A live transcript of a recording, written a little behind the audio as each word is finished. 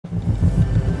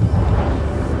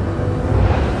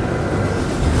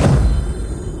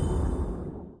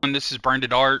This is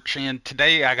Branded Arch, and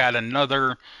today I got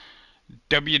another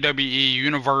WWE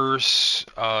Universe.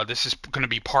 This is going to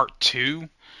be part two.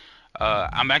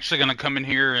 I'm actually going to come in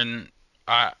here and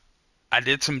I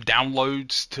did some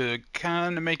downloads to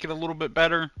kind of make it a little bit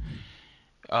better.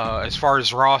 As far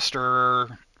as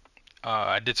roster,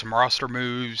 I did some roster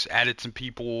moves, added some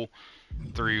people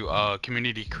through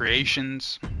community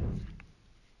creations.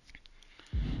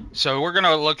 So we're going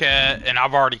to look at, and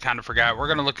I've already kind of forgot, we're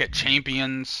going to look at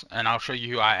champions, and I'll show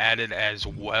you who I added as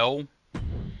well.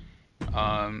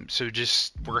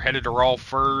 We're headed to Raw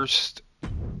first.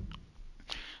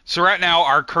 So right now,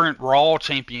 our current Raw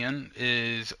champion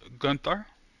is Gunther,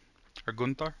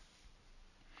 the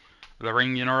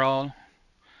Ring General.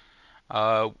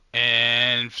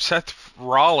 And Seth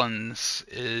Rollins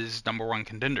is #1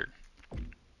 contender.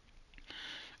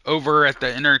 Over at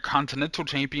the Intercontinental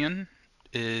Champion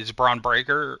is Braun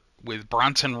Breaker, with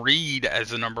Bronson Reed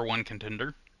as the #1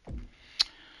 contender.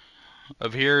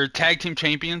 Over here, Tag Team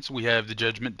Champions, we have the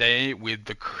Judgment Day with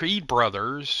the Creed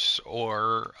Brothers,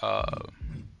 or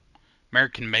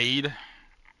American Made,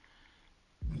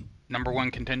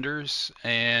 #1 contenders.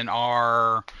 And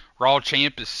our Raw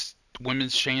champ is,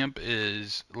 women's champ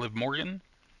is Liv Morgan,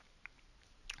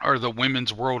 or the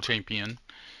women's world champion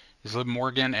is Liv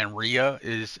Morgan, and Rhea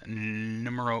is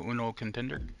 #1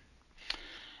 contender.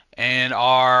 And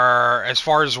as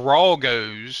far as Raw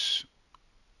goes,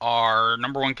 our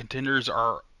 #1 contenders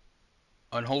are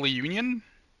Unholy Union,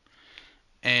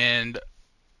 and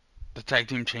the tag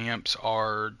team champs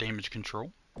are Damage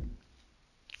Control.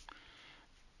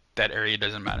 That area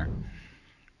doesn't matter.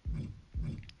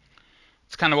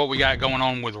 It's kind of what we got going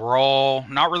on with Raw.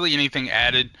 Not really anything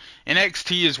added.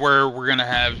 NXT is where we're going to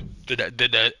have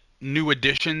the new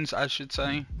additions, I should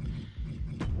say.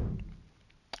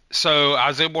 So I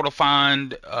was able to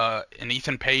find an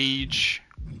Ethan Page.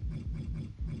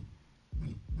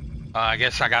 I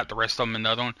guess I got the rest of them in the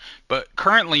other one. But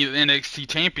currently the NXT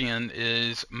champion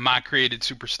is My Created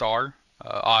Superstar.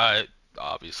 I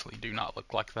obviously do not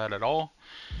look like that at all.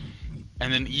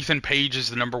 And then Ethan Page is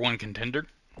the #1 contender.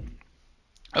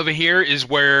 Over here is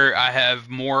where I have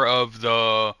more of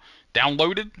the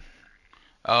downloaded.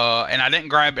 And I didn't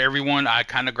grab everyone. I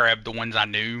kind of grabbed the ones I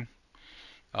knew.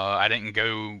 I didn't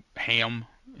go ham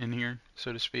in here,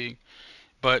 so to speak.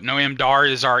 But Noam Dar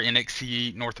is our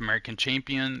NXT North American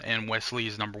champion, and Wesley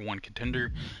is #1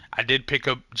 contender. I did pick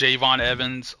up Javon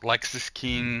Evans, Lexis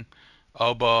King,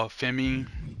 Oba Femi.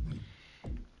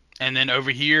 And then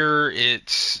over here,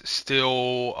 it's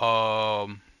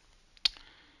still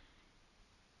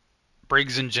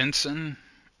Briggs and Jensen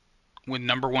with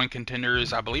 #1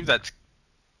 contenders. I believe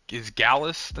is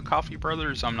Gallus, the Coffee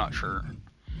Brothers. I'm not sure.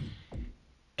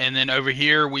 And then over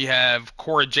here we have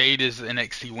Cora Jade is the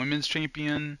NXT Women's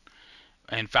Champion,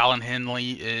 and Fallon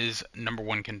Henley is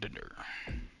 #1 contender.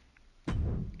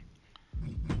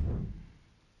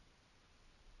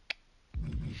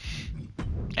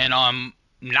 And on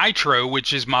Nitro,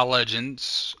 which is my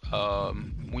Legends,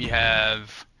 we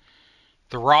have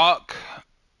The Rock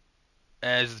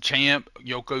as the champ.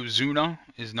 Yokozuna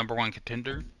is #1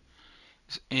 contender.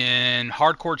 And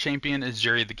Hardcore Champion is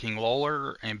Jerry the King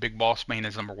Lawler, and Big Boss Man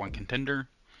is #1 contender.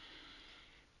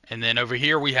 And then over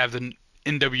here we have the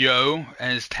NWO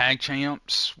as tag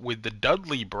champs with the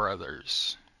Dudley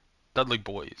Brothers. Dudley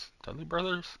Boys. Dudley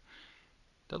Brothers?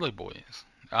 Dudley Boys.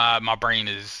 My brain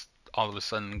is all of a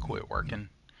sudden quit working.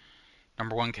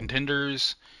 #1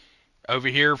 contenders. Over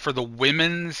here for the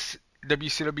women's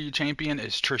WCW champion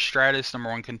is Trish Stratus.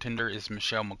 #1 contender is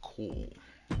Michelle McCool.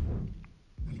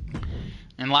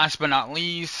 And last but not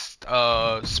least,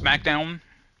 SmackDown.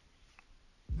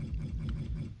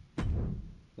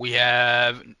 We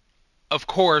have, of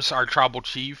course, our Tribal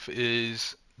Chief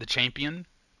is the champion,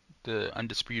 the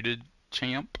undisputed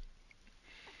champ.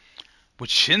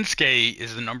 Which Shinsuke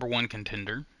is the #1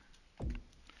 contender.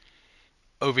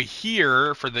 Over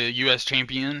here, for the U.S.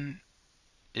 champion,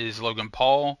 is Logan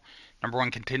Paul.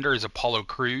 #1 contender is Apollo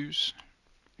Crews.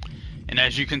 And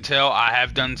as you can tell, I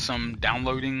have done some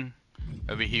downloading.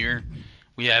 Over here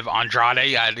we have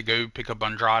Andrade. I had to go pick up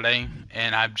Andrade,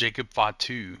 and I have Jacob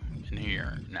Fatu in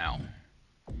here now.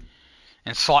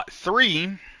 In slot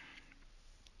 3,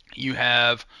 you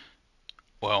have,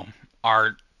 well,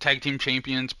 our tag team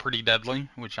champions, Pretty Deadly,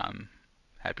 which I'm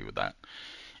happy with that.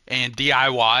 And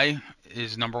DIY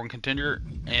is #1 contender.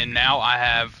 And now I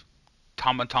have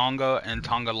Tama Tonga and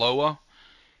Tonga Loa.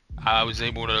 I was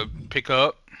able to pick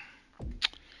up.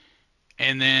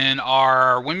 And then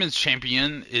our women's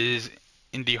champion is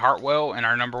Indy Hartwell, and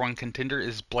our #1 contender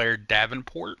is Blair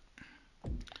Davenport.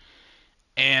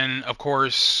 And of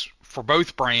course, for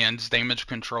both brands, Damage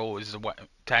Control is the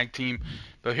tag team.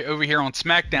 But over here on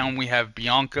SmackDown, we have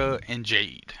Bianca and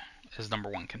Jade as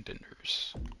 #1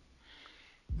 contenders.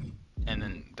 And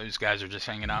then those guys are just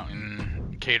hanging out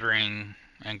in catering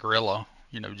and gorilla,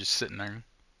 just sitting there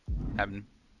having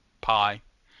pie.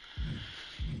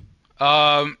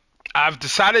 I've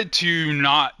decided to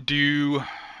not do,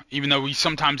 even though we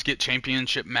sometimes get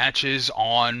championship matches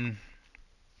on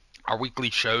our weekly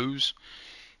shows,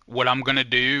 what I'm going to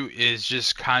do is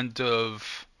just kind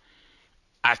of,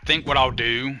 I think what I'll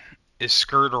do is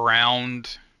skirt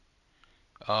around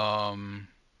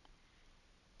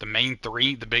the main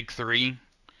three, the big three,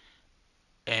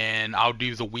 and I'll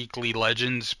do the weekly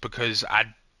legends because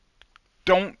I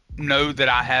don't know that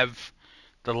I have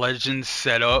the legends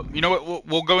set up. You know what?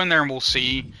 We'll go in there and we'll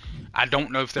see. I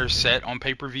don't know if they're set on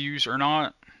pay-per-views or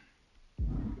not.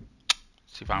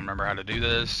 See if I remember how to do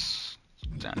this.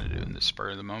 I'm trying to do in the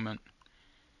spur of the moment.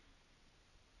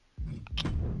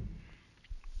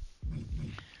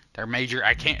 They're major.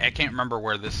 I can't remember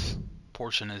where this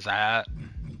portion is at.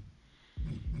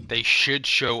 They should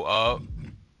show up.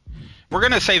 We're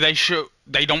gonna say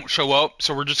they don't show up,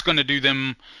 so we're just gonna do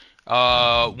them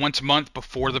once a month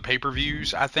before the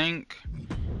pay-per-views, I think.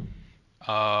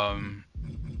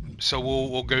 So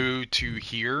we'll go to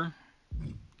here.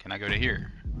 Can I go to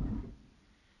here?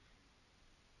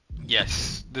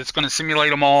 Yes, that's gonna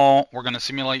simulate them all. We're gonna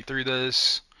simulate through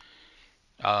this.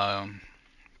 Kind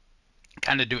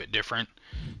of do it different.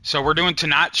 So we're doing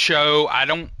tonight's show.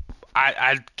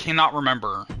 I cannot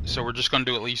remember. So we're just gonna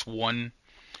do at least one.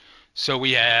 So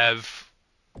we're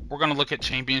gonna look at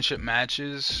championship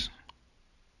matches.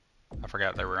 I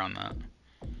forgot they were on that.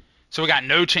 So we got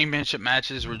no championship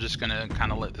matches. We're just gonna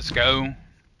kind of let this go.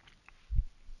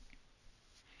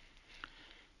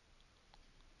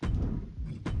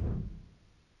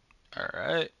 All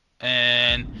right,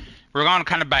 and we're gonna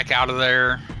kind of back out of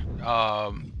there.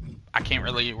 I can't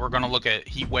really. We're gonna look at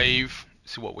Heat Wave,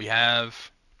 see what we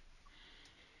have.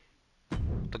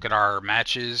 Look at our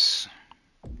matches.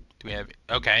 Do we have?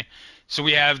 Okay, so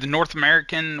we have the North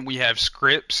American. We have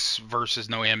Scripps versus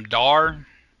Noam Dar.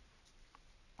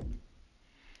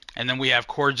 And then we have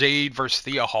Cora Jade versus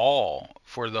Thea Hall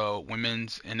for the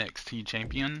Women's NXT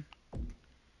Champion.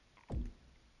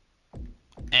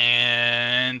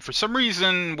 And for some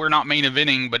reason, we're not main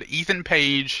eventing, but Ethan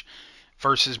Page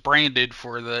versus Branded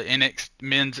for the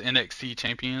Men's NXT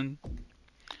Champion.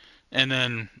 And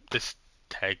then this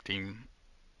tag team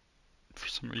for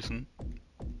some reason.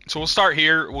 So we'll start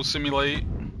here. We'll simulate.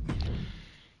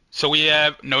 So we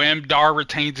have Noam Dar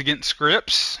retains against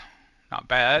Scripps. Not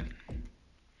bad.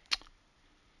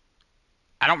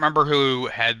 I don't remember who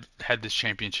had this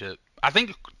championship. I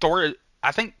think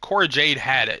Cora Jade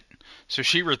had it, so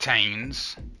she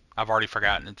retains. I've already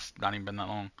forgotten. It's not even been that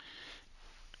long.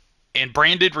 And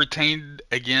Branded retained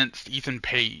against Ethan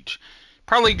Page.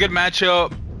 Probably a good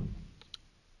matchup.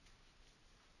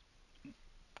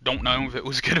 Don't know if it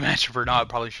was a good matchup or not.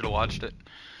 Probably should have watched it.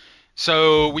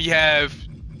 So we have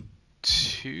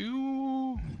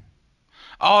two.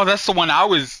 Oh, that's the one I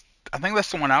think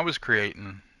that's the one I was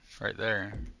creating. Right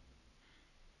there.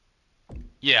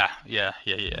 Yeah.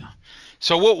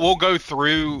 So we'll go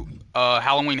through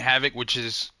Halloween Havoc, which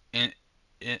is in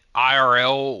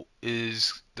IRL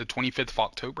is the 25th of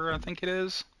October, I think it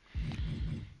is.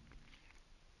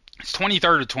 It's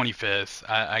 23rd or 25th.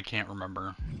 I can't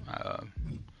remember.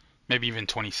 Maybe even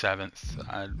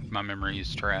 27th. My memory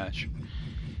is trash.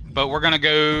 But we're gonna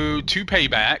go to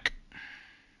Payback.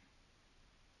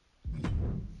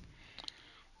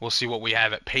 We'll see what we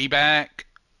have at Payback.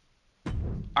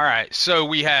 Alright, so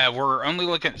we're only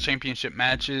looking at championship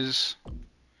matches.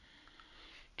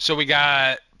 So we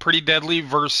got Pretty Deadly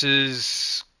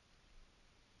versus,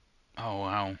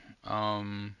 oh wow,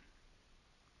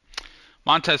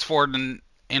 Montez Ford and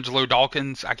Angelo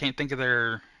Dawkins. I can't think of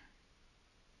for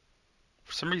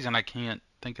some reason I can't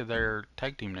think of their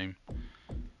tag team name.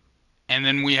 And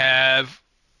then we have,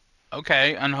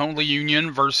 Unholy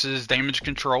Union versus Damage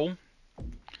Control.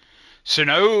 So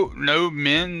no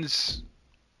men's,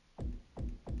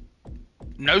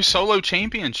 no solo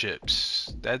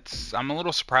championships. I'm a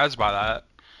little surprised by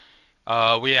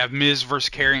that. We have Miz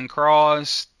versus Karrion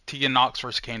Kross, Tegan Nox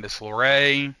versus Candice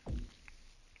LeRae.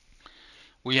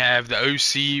 We have the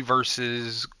OC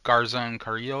versus Garza and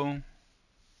Carrillo.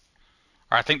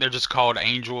 Or I think they're just called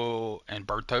Angel and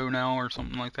Berto now or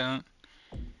something like that.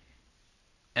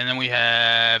 And then we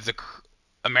have the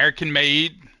American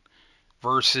Made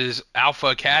versus Alpha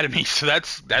Academy, so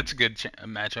that's a good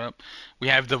matchup. We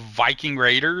have the Viking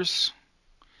Raiders,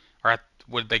 or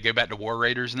would they go back to War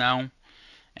Raiders now?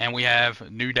 And we have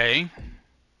New Day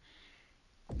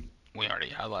We already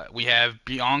highlight. We have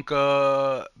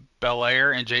Bianca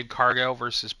Belair and Jade Cargill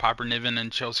versus Piper Niven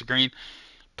and Chelsea Green.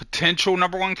 Potential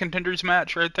number one contenders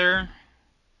match right there.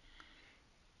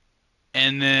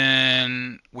 And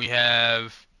then we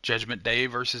have Judgment Day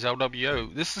versus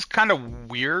LWO. This is kind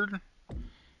of weird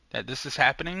that this is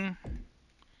happening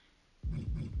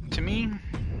to me,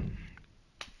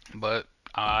 but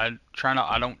I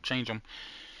don't change them.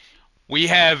 We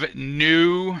have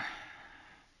new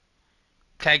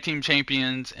tag team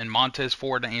champions in Montez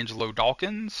Ford and Angelo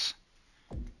Dawkins.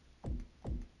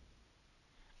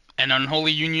 And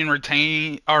Unholy Union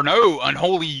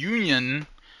Unholy Union,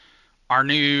 our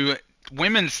new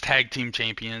women's tag team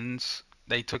champions.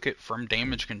 They took it from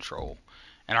Damage Control.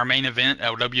 And our main event,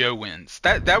 LWO wins.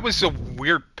 That was a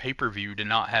weird pay-per-view to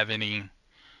not have any.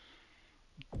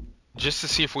 Just to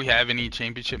see if we have any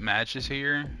championship matches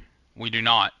here. We do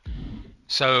not.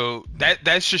 So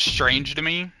that's just strange to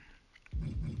me.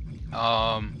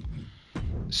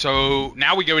 So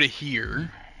now we go to here.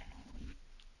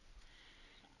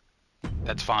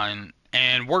 That's fine.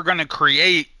 And we're going to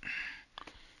create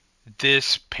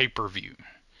this pay-per-view.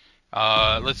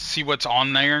 Let's see what's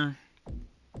on there.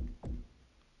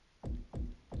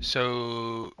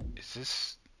 So,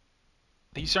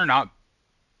 these are not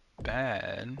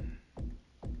bad.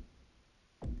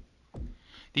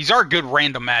 These are good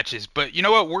random matches, but you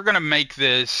know what? We're going to make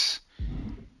this,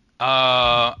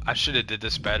 I should have did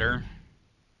this better.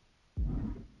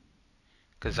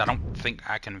 Because I don't think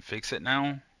I can fix it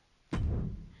now.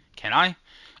 Can I?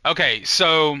 Okay,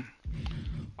 so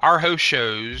our host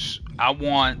shows, I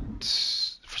want,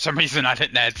 for some reason I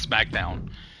didn't add SmackDown.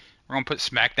 We're going to put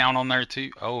SmackDown on there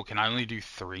too. Oh, can I only do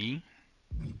 3?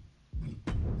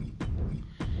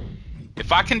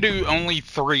 If I can do only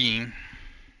 3,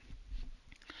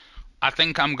 I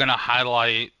think I'm going to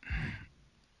highlight.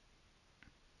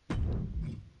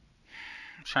 I'm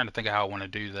trying to think of how I want to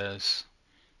do this.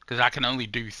 Because I can only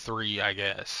do 3, I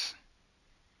guess.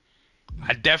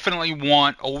 I definitely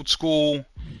want old school.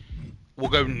 We'll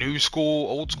go new school,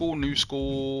 old school, new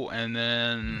school, and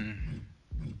then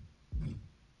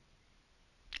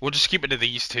we'll just keep it to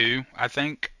these two, I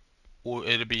think.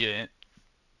 It'll be it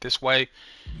this way.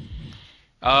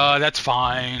 That's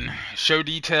fine. Show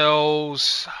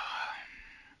details.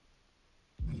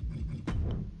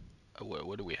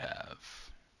 What do we have?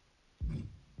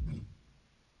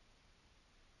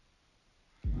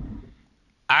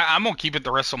 I'm going to keep it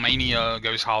the WrestleMania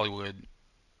Goes Hollywood.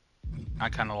 I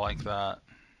kind of like that.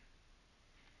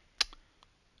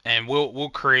 And we'll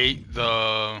create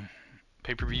the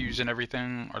pay-per-views and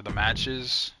everything, or the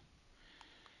matches.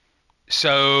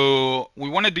 So we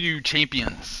want to do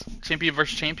champions. Champion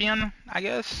versus champion, I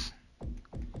guess.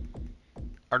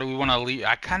 Or do we want to leave?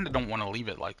 I kind of don't want to leave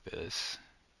it like this.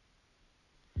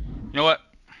 You know what?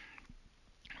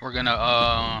 We're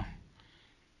gonna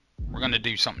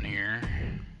do something here.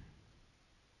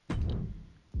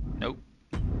 Nope.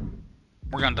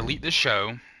 We're gonna delete this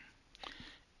show.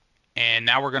 And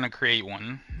now we're gonna create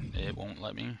one. It won't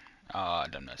let me. I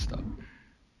done messed up.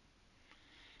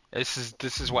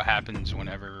 This is what happens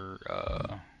whenever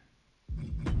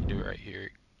you do it right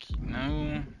here.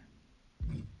 No.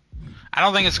 I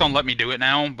don't think it's gonna let me do it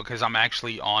now because I'm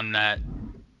actually on that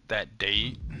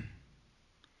date.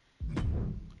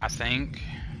 I think.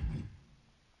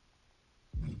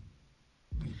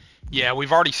 Yeah,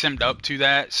 we've already simmed up to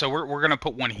that, so we're gonna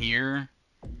put one here.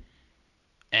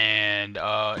 And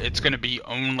it's gonna be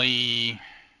only.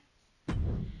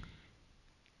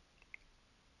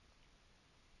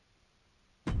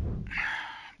 I'm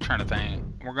trying to think.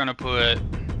 We're gonna put.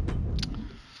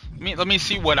 Let me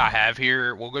see what I have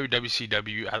here. We'll go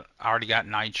WCW. I already got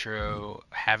Nitro.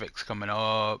 Havoc's coming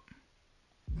up.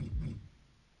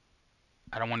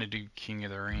 I don't want to do King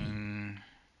of the Ring.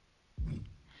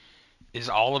 Is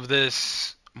all of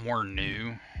this more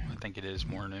new? I think it is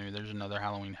more new. There's another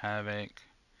Halloween Havoc.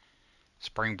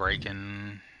 Spring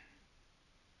Breakin'.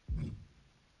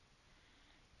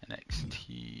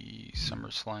 NXT.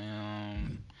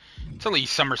 SummerSlam. It's at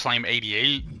least SummerSlam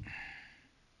 88.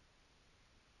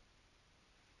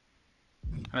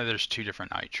 I know there's 2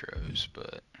 different Nitros,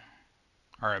 but...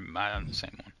 Alright, I'm the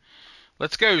same one.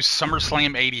 Let's go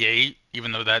SummerSlam 88,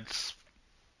 even though that's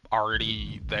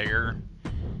already there.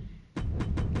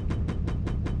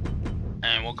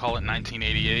 And we'll call it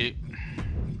 1988.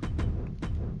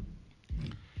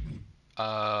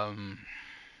 I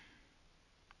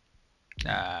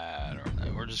don't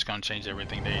know. We're just gonna change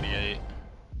everything to 88.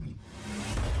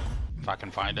 If I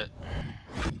can find it.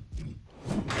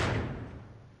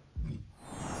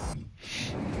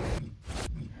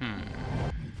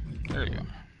 There you go.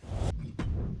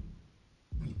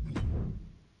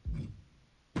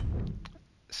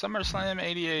 SummerSlam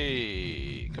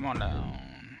 88. Come on down.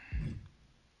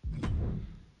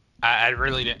 I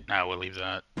really didn't. No, we'll leave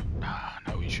that.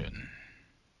 No, we shouldn't.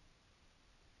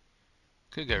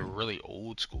 Could go really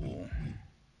old school.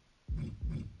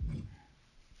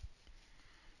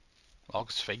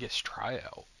 Las Vegas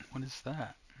tryout. What is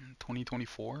that?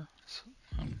 2024?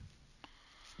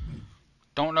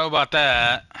 Don't know about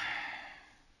that.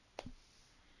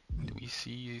 Do we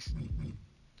see?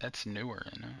 That's newer,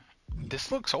 isn't it?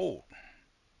 This looks old.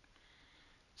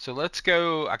 So let's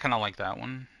go. I kind of like that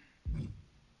one.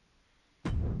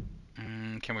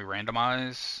 Can we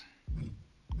randomize?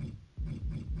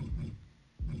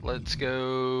 Let's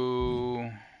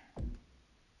go.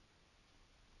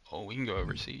 Oh, we can go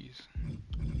overseas.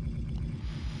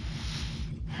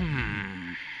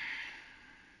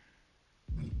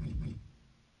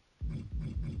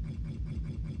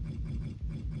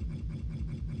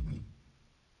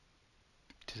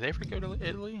 Did they ever go to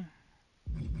Italy?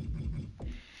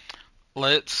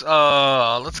 Let's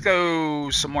go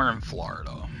somewhere in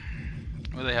Florida.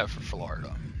 What do they have for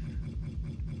Florida?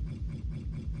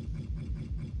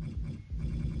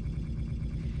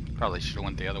 Probably should have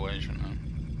went the other way, shouldn't I?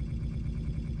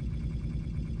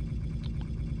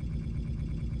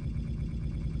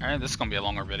 Alright, this is gonna be a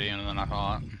longer video than I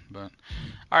thought, but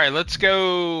alright, let's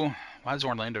go. Why is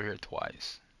Orlando here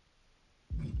twice?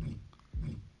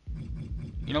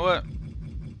 You know what?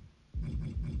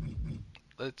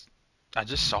 I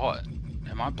just saw it.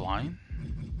 Am I blind?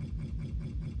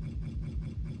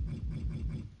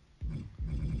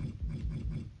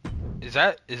 Is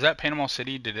that Panama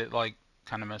City? Did it like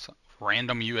kind of mess up?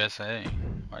 Random USA.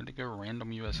 Why did it go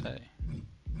Random USA?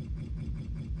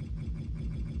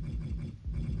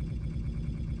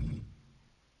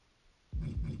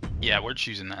 Yeah, we're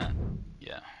choosing that.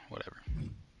 Yeah, whatever.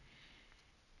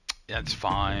 That's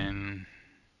fine.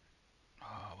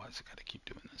 Oh, why does it gotta keep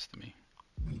doing this to me?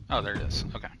 Oh, there it is.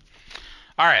 Okay.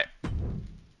 Alright.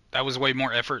 That was way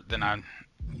more effort than I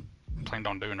planned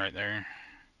on doing right there.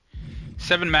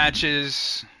 7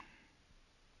 matches.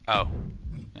 Oh.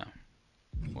 Yeah.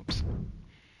 Whoops.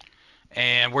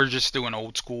 And we're just doing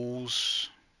old schools.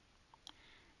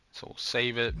 So we'll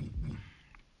save it.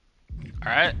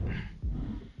 Alright.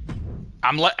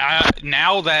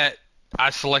 Now that I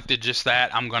selected just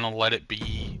that, I'm gonna let it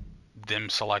be them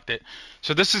select it.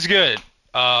 So this is good.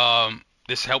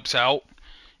 This helps out.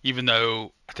 Even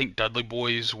though I think Dudley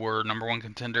Boys were #1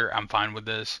 contender, I'm fine with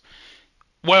this.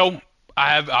 Well,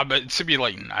 it's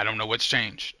simulating. I don't know what's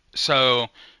changed. So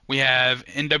we have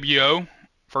NWO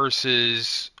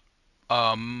versus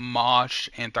Mosh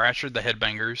and Thrasher, the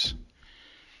Headbangers.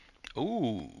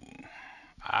 Ooh,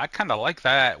 I kind of like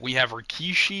that. We have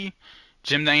Rikishi,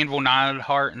 Jim the Anvil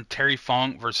Neidhart, and Terry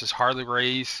Funk versus Harley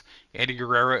Race, Eddie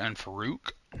Guerrero, and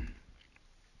Farouk.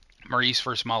 Maurice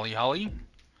versus Molly Holly.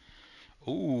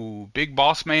 Ooh, Big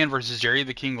Boss Man versus Jerry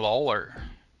the King Lawler.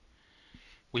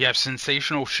 We have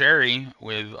Sensational Sherry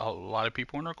with a lot of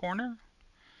people in her corner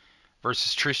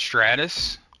versus Trish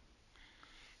Stratus.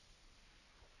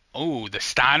 Oh, the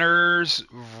Steiners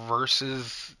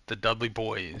versus the Dudley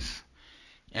Boys.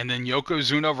 And then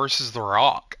Yokozuna versus The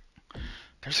Rock.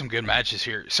 There's some good matches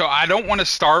here. So I don't want to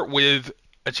start with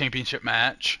a championship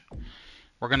match.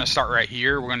 We're going to start right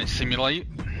here. We're going to simulate.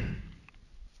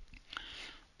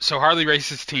 So Harley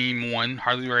Race's team won.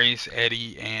 Harley Race,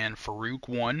 Eddie, and Farouk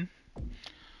won.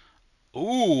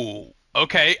 Ooh,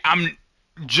 okay. I'm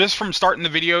just from starting the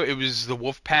video, it was the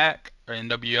Wolfpack or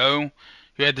NWO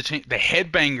who had the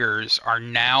Headbangers are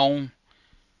now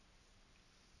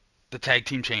the tag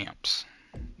team champs.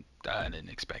 I didn't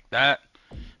expect that.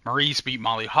 Maurice beat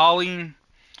Molly Holly.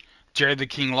 Jerry the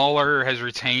King Lawler has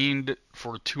retained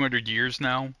for 200 years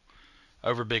now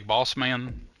over Big Boss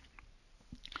Man.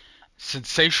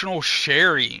 Sensational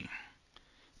Sherry,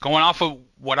 going off of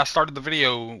what I started the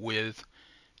video with,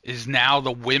 is now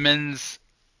the women's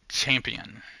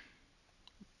champion.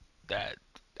 That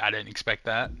I didn't expect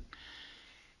that.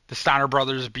 The Steiner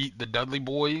brothers beat the Dudley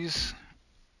Boys,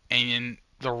 and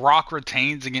The Rock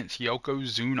retains against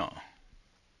Yokozuna.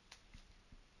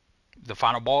 The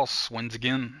final boss wins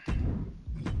again.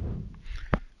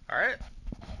 Alright.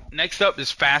 Next up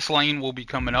is Fastlane will be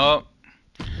coming up.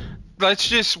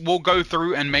 We'll go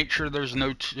through and make sure there's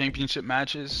no championship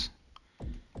matches.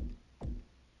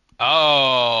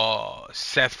 Oh,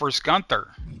 Seth versus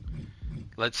Gunther.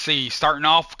 Let's see. Starting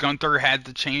off, Gunther had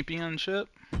the championship.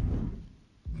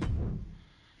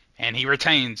 And he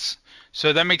retains.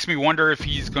 So that makes me wonder if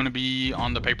he's going to be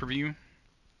on the pay-per-view.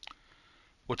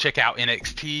 We'll check out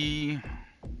NXT.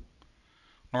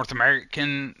 North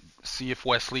American. See if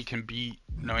Wesley can beat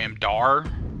Noam Dar.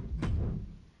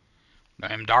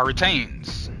 Noam Dar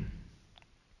retains.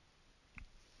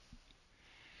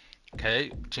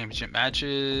 Okay, championship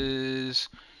matches.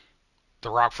 The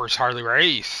Rock versus Harley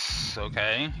Race.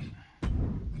 Okay.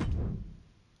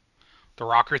 The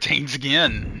Rock retains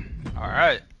again.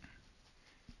 Alright.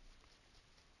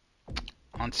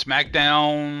 On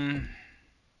SmackDown.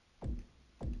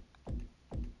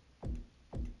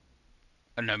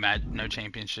 No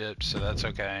championships, so that's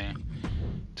okay.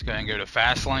 Let's go ahead and go to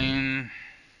Fastlane.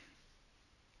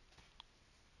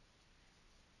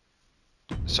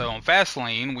 So on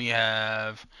Fastlane, we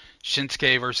have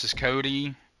Shinsuke versus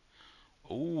Cody.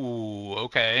 Ooh,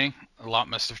 okay. A lot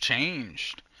must have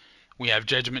changed. We have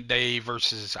Judgment Day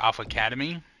versus Alpha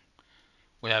Academy.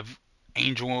 We have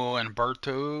Angel and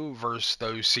Berto versus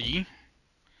the OC.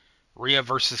 Rhea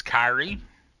versus Kyrie.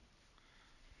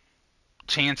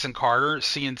 Chance and Carter,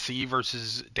 CNC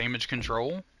versus Damage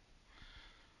Control.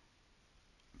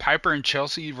 Piper and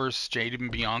Chelsea versus Jade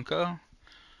and Bianca.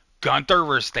 Gunther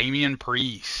versus Damian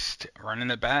Priest,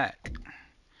 running it back.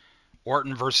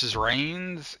 Orton versus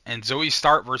Reigns, and Zoe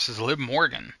Stark versus Liv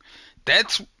Morgan.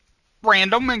 That's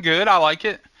random and good. I like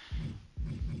it.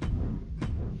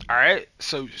 Alright,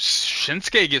 so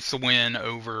Shinsuke gets the win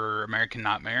over American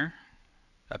Nightmare.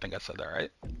 I think I said that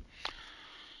right.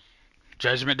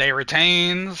 Judgment Day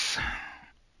retains.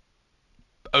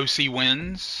 OC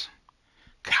wins.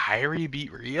 Kyrie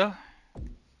beat Rhea.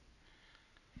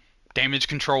 Damage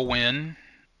Control win.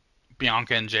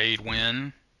 Bianca and Jade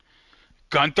win.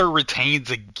 Gunther retains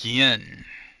again.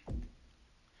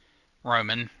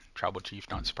 Roman, Tribal Chief,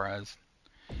 not surprised.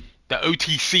 The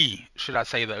OTC, should I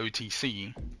say the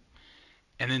OTC.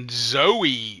 And then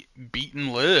Zoe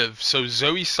beating Liv. So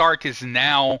Zoe Stark is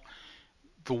now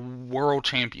the world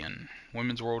champion.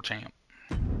 Women's world champ.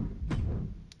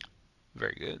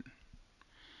 Very good.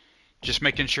 Just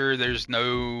making sure there's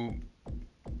no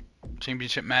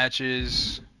championship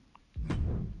matches.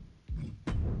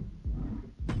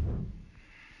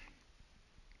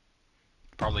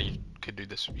 Probably could do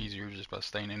this easier just by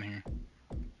staying in here.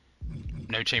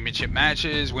 No championship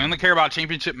matches. We only care about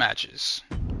championship matches.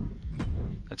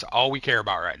 That's all we care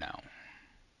about right now.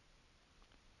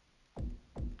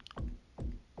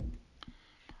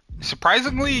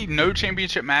 Surprisingly, no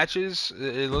championship matches.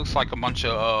 It looks like a bunch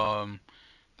of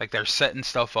like they're setting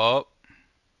stuff up.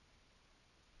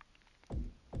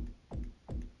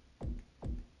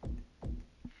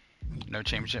 No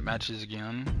championship matches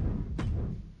again.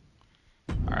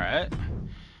 Alright.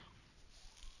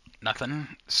 Nothing.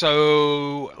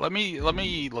 So let me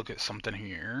look at something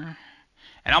here.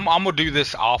 And I'm gonna do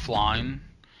this offline.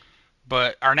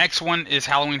 But our next one is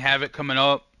Halloween Havoc coming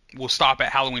up. We'll stop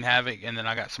at Halloween Havoc, and then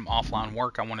I got some offline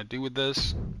work I want to do with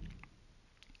this.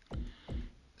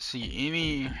 See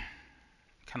any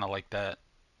kind of like that.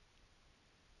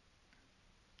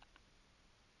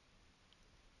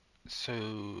 So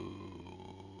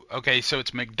okay, so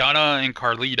it's McDonough and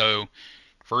Carlito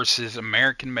versus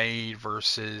American Made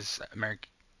versus American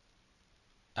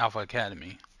Alpha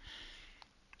Academy.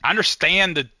 I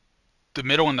understand the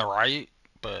middle and the right,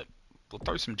 but we'll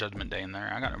throw some Judgment Day in there.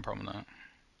 I got no problem with that.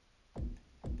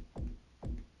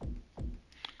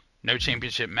 No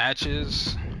championship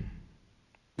matches.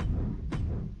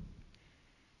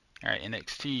 Alright,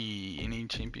 NXT. Any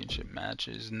championship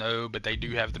matches? No, but they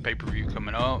do have the pay-per-view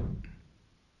coming up.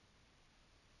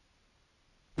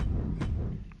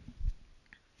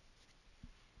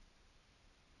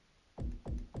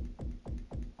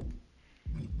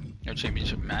 No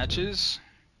championship matches.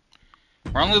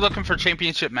 We're only looking for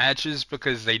championship matches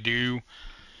because they do,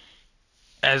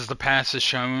 as the past has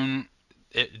shown,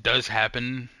 it does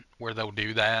happen where they'll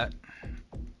do that.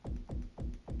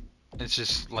 It's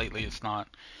just lately it's not.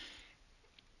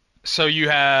 So you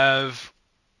have,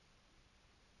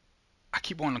 I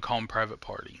keep wanting to call them Private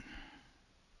Party.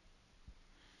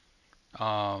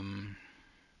 And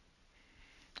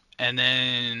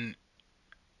then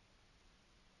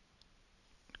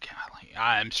golly,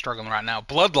 I'm struggling right now.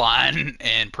 Bloodline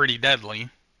and Pretty Deadly.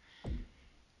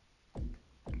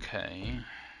 Okay.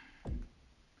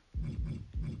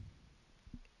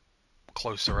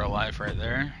 Close to real life right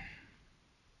there.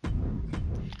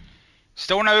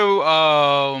 Still no,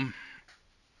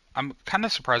 I'm kind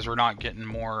of surprised we're not getting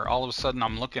more. All of a sudden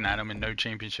I'm looking at them and no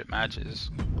championship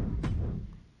matches.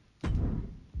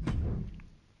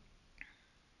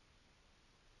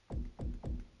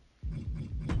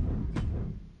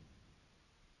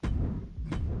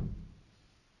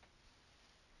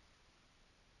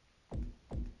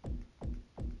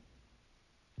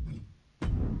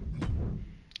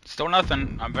 Still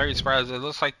nothing. I'm very surprised. It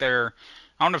looks like they're,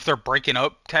 I don't know if they're breaking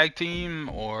up tag team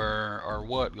or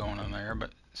what going on there,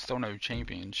 but Still no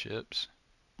championships.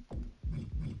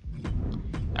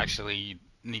 Actually,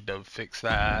 need to fix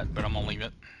that, but I'm gonna leave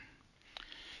it.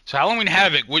 So Halloween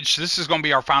Havoc, which this is gonna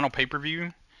be our final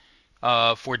pay-per-view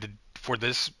for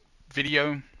this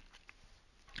video.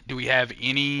 Do we have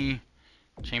any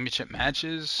championship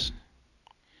matches?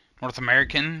 North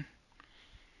American.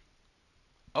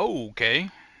 Oh, okay.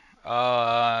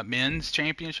 Men's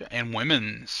championship and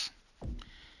women's.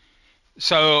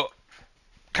 So,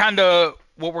 kind of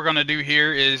what we're gonna do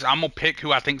here is I'm gonna pick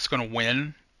who I think is gonna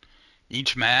win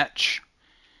each match,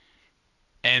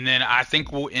 and then I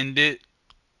think we'll end it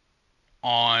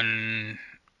on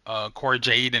Cora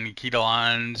Jade and Nikita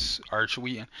Lyons. Or should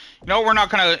we? No, we're not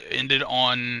gonna end it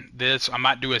on this. I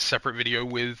might do a separate video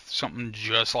with something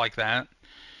just like that.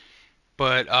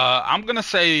 But I'm gonna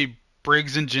say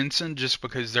Briggs and Jensen just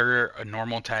because they're a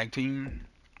normal tag team.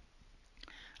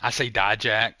 I say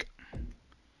Dijak.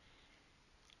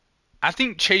 I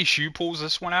think Chase U pulls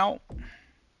this one out.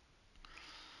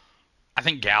 I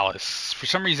think Gallus. For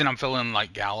some reason, I'm feeling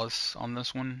like Gallus on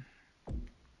this one.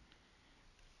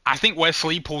 I think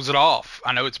Wesley pulls it off.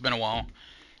 I know it's been a while.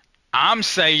 I'm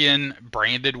saying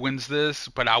Branded wins this,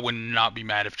 but I would not be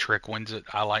mad if Trick wins it.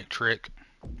 I like Trick.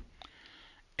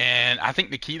 And I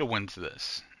think Nikita wins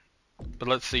this. But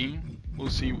let's see. We'll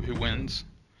see who wins.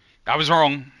 I was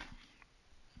wrong.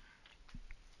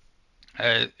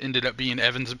 Ended up being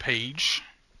Evans and Page.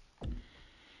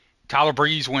 Tyler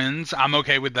Breeze wins. I'm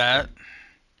okay with that.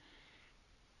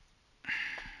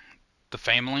 The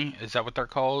Family, is that what they're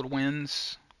called,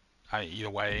 wins? Either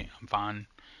way, I'm fine.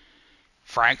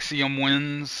 Fraxium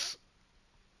wins.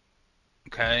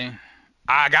 Okay.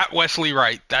 I got Wesley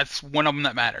right. That's one of them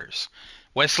that matters.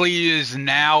 Wesley is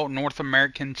now North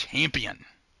American champion.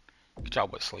 Good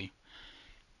job, Wesley.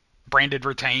 Branded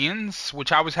retains,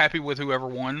 which I was happy with whoever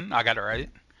won. I got it right.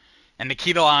 And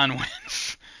Nikita Lyon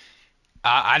wins.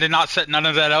 I did not set none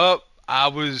of that up. I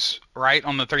was right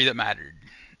on the three that mattered.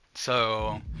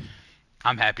 So,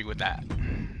 I'm happy with that.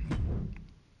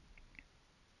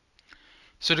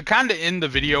 So to kind of end the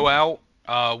video out,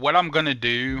 what I'm going to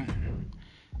do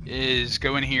is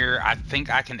go in here. I think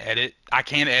I can edit. I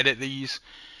can edit these.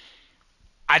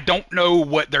 I don't know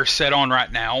what they're set on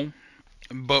right now,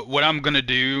 but what I'm going to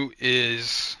do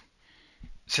is,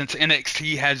 since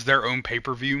NXT has their own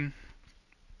pay-per-views,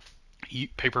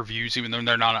 even though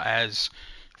they're not as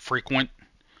frequent,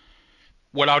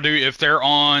 what I'll do, if they're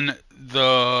on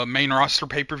the main roster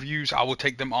pay-per-views, I will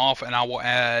take them off and I will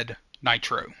add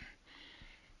Nitro.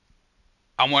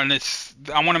 I want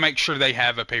to make sure they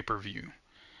have a pay-per-view.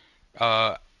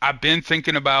 I've been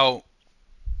thinking about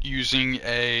using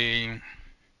a...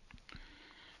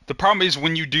 The problem is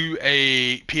when you do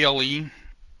a PLE,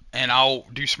 and I'll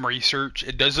do some research,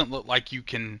 it doesn't look like you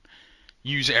can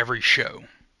use every show.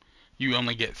 You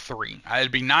only get 3.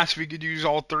 It'd be nice if you could use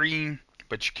all 3,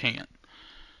 but you can't.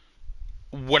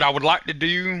 What I would like to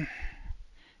do,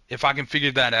 if I can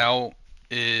figure that out,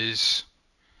 is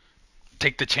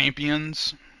take the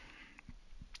champions.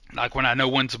 Like when I know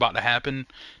when's about to happen,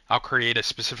 I'll create a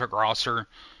specific roster,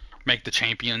 make the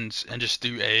champions, and just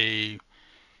do I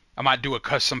might do a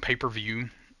custom pay-per-view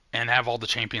and have all the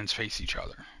champions face each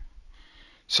other.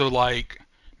 So like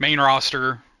main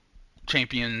roster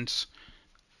champions,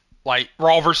 like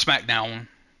Raw vs SmackDown,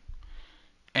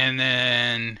 and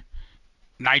then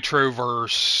Nitro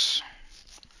versus,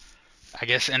 I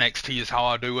guess NXT is how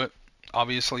I do it.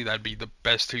 Obviously, that'd be the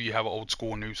best two. You have old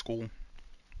school and new school.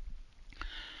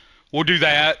 We'll do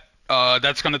that.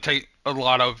 That's going to take a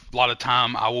lot of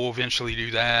time. I will eventually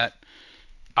do that.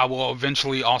 I will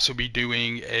eventually also be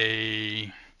doing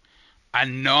I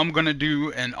know I'm going to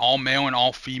do an all male and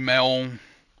all female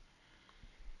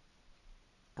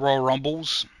Royal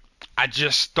Rumbles. I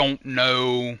just don't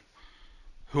know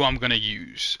who I'm going to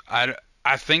use.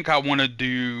 I think I want to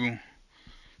do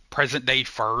present day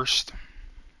first.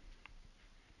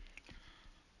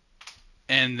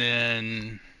 And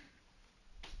then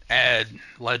add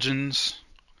legends.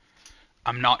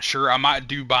 I'm not sure. I might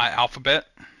do by alphabet.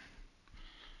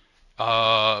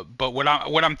 But what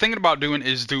I'm thinking about doing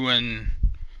is doing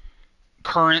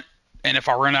current, and if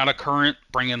I run out of current,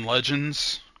 bring in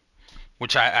legends,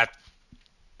 which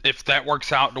if that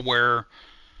works out to where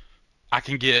I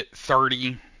can get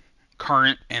 30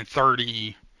 current and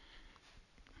 30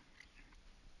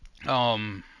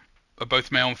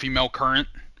 both male and female current,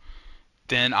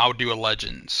 then I'll do a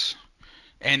legends.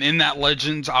 And in that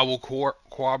legends, I will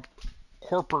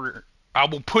I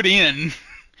will put in, for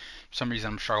some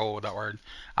reason I'm struggling with that word,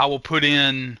 I will put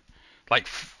in like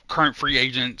current free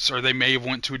agents, or they may have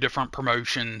went to a different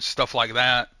promotion, stuff like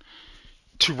that,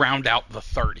 to round out the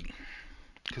 30.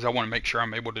 because I want to make sure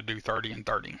I'm able to do 30 and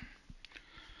 30.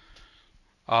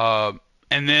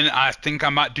 And then I think I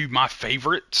might do my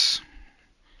favorites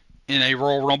in a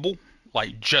Royal Rumble,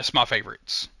 like just my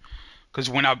favorites. Because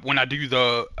when I do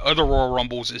the other Royal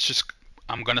Rumbles, it's just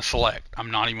I'm gonna select. I'm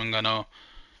not even gonna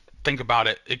think about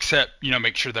it, except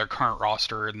make sure their current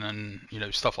roster and then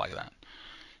stuff like that.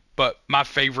 But my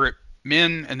favorite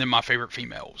men and then my favorite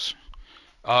females.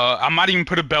 I might even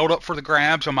put a belt up for the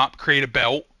grabs. I might create a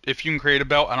belt. If you can create a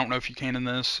belt, I don't know if you can in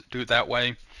this. Do it that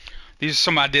way. These are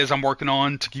some ideas I'm working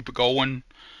on to keep it going.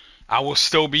 I will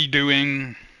still be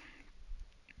doing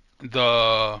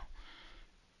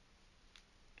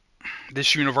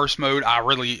this universe mode. I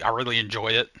really enjoy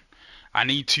it. I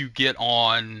need to get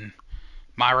on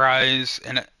My Rise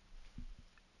and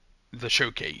the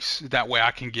showcase. That way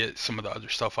I can get some of the other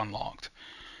stuff unlocked.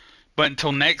 But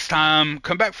until next time,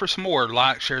 come back for some more.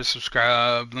 Like, share,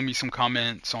 subscribe. Leave me some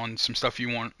comments on some stuff you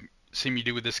want to see me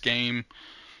do with this game.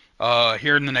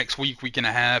 Here in the next week and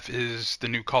a half is the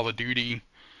new Call of Duty.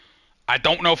 I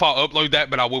don't know if I'll upload that,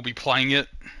 but I will be playing it.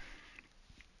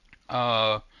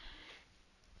 And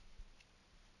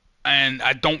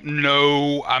I don't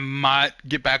know, I might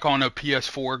get back on a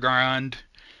PS4 grind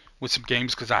with some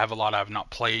games because I have a lot I have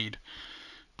not played.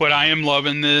 But I am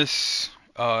loving this,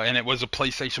 and it was a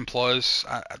PlayStation Plus.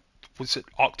 Was it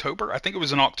October? I think it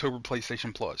was an October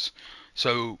PlayStation Plus.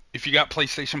 So if you got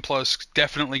PlayStation Plus,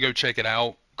 definitely go check it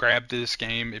out. Grab this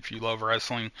game if you love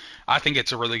wrestling. I think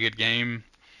it's a really good game.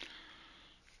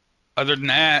 Other than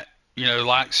that,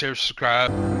 like, share,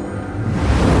 subscribe.